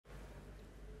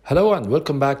Hello and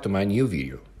welcome back to my new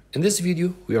video. In this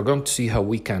video, we are going to see how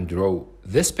we can draw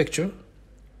this picture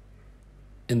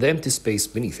in the empty space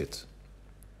beneath it.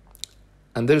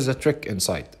 And there's a trick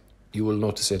inside. You will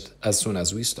notice it as soon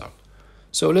as we start.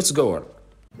 So let's go on.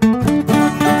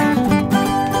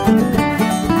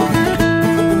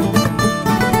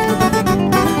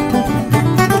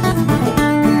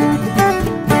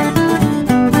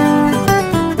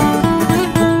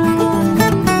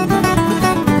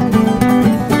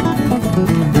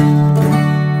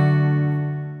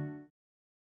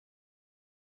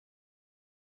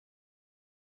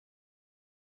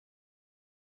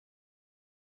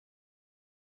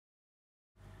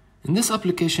 In this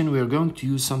application, we are going to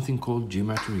use something called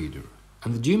GeometryReader.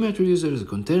 And the GeometryReader is a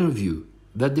container view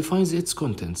that defines its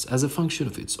contents as a function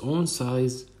of its own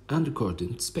size and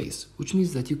coordinate space, which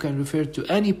means that you can refer to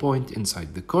any point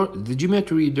inside the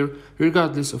GeometryReader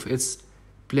regardless of its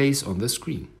place on the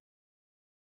screen.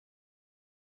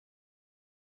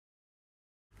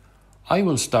 I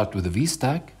will start with a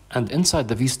VStack, and inside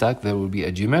the VStack there will be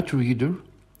a GeometryReader,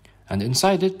 and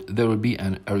inside it there will be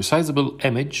a resizable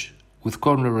image with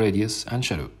corner radius and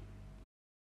shadow.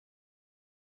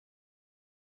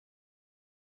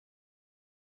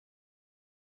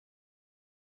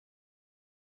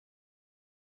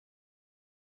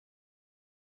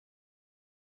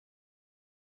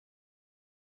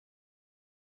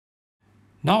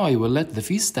 Now I will let the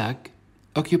VStack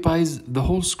occupies the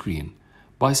whole screen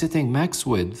by setting max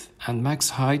width and max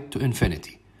height to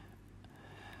infinity.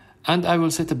 And I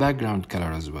will set a background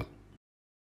color as well.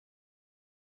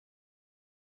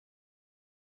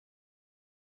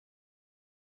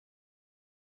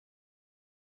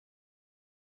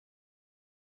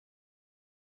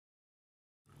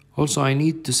 Also, I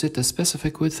need to set a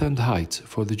specific width and height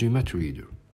for the GeometryReader.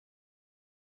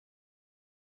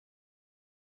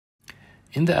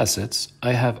 In the assets,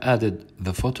 I have added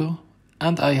the photo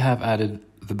and I have added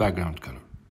the background color.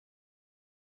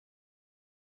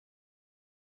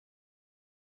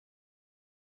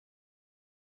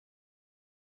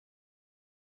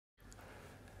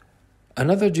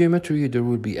 Another GeometryReader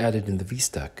will be added in the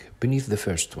VStack beneath the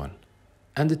first one,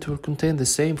 and it will contain the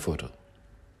same photo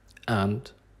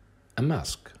and a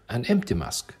mask, an empty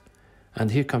mask.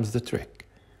 And here comes the trick.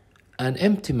 An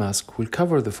empty mask will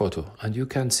cover the photo and you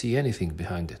can't see anything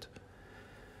behind it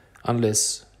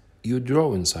unless you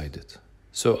draw inside it.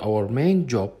 So our main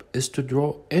job is to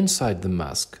draw inside the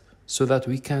mask so that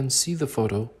we can see the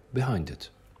photo behind it.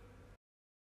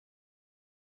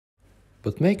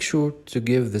 But make sure to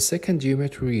give the second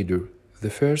GeometryReader the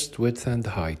first width and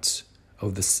heights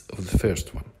of the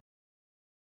first one.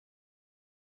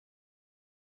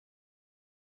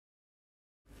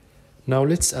 Now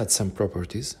let's add some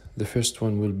properties. The first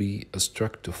one will be a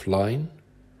struct of line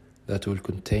that will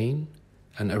contain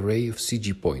an array of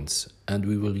CG points, and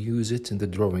we will use it in the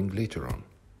drawing later on.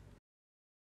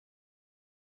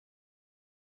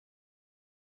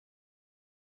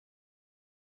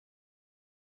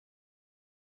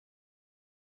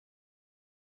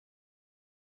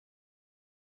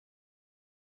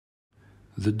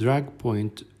 The drag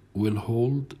point will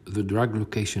hold the drag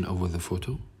location over the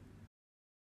photo.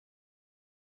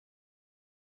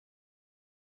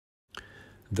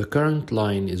 The current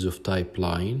line is of type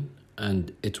line,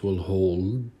 and it will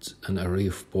hold an array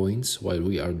of points while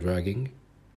we are dragging.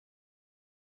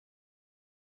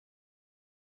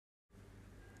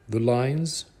 The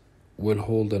lines will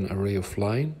hold an array of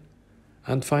line,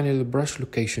 and finally the brush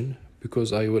location,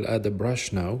 because I will add a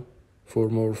brush now for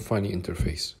more funny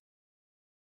interface.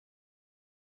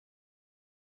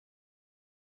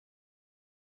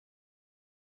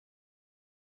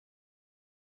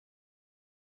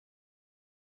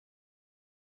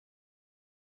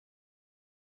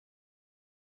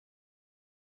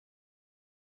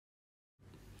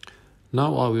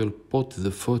 Now I will put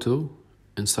the photo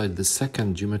inside the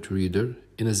second GeometryReader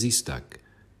in a Z-stack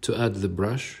to add the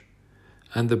brush,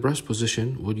 and the brush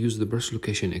position will use the brush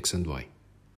location X and Y.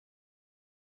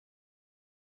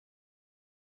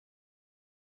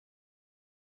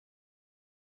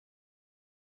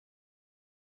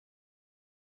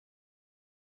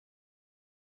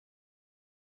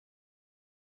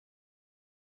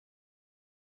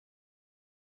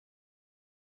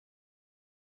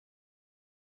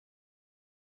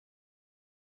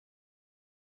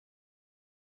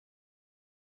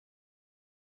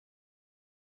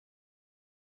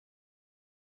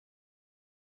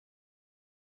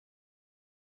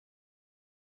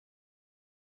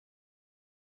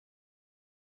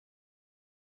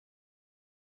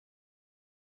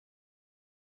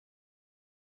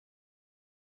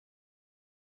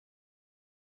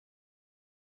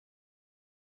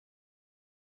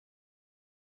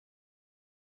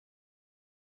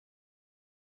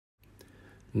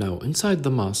 Now, inside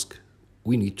the mask,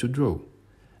 we need to draw.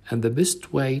 And the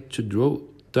best way to draw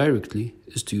directly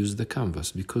is to use the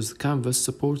canvas, because the canvas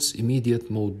supports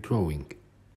immediate mode drawing.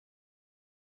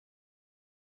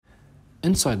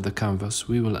 Inside the canvas,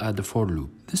 we will add a for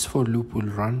loop. This for loop will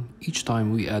run each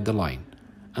time we add a line,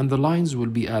 and the lines will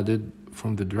be added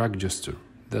from the drag gesture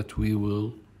that we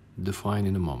will define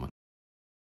in a moment.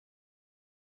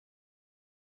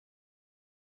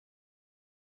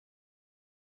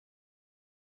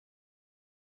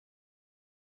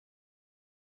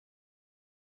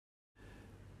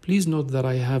 Please note that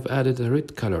I have added a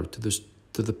red color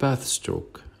to the path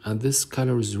stroke, and this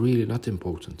color is really not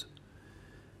important,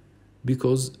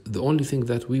 because the only thing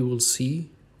that we will see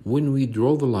when we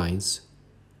draw the lines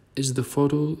is the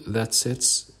photo that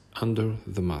sits under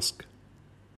the mask.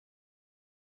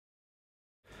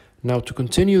 Now, to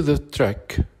continue the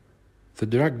trick, the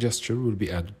drag gesture will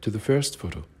be added to the first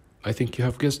photo. I think you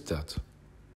have guessed that.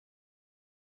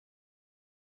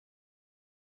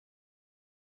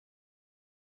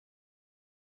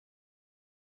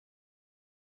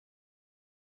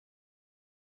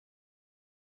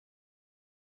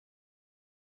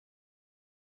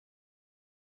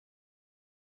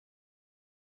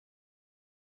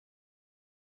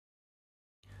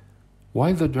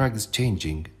 While the drag is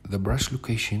changing, the brush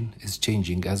location is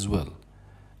changing as well,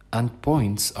 and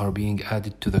points are being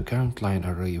added to the current line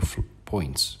array of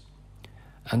points.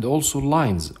 And also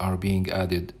lines are being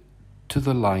added to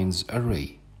the lines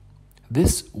array.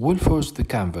 This will force the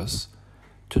canvas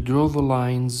to draw the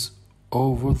lines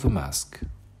over the mask.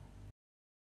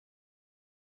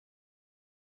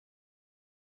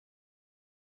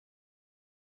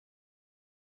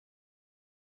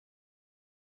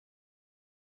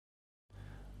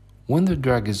 When the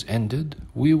drag is ended,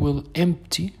 we will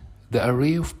empty the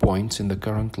array of points in the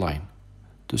current line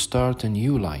to start a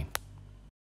new line.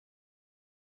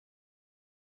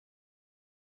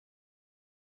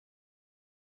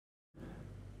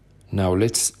 Now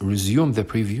let's resume the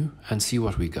preview and see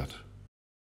what we got.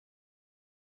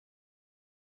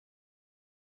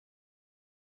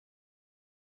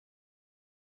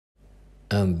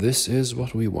 And this is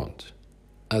what we want.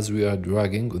 As we are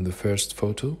dragging on the first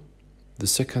photo, the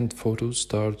second photo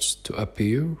starts to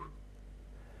appear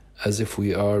as if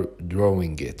we are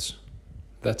drawing it.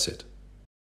 That's it.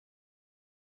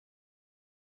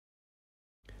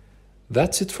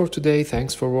 That's it for today.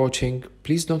 Thanks for watching.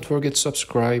 Please don't forget to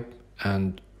subscribe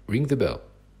and ring the bell.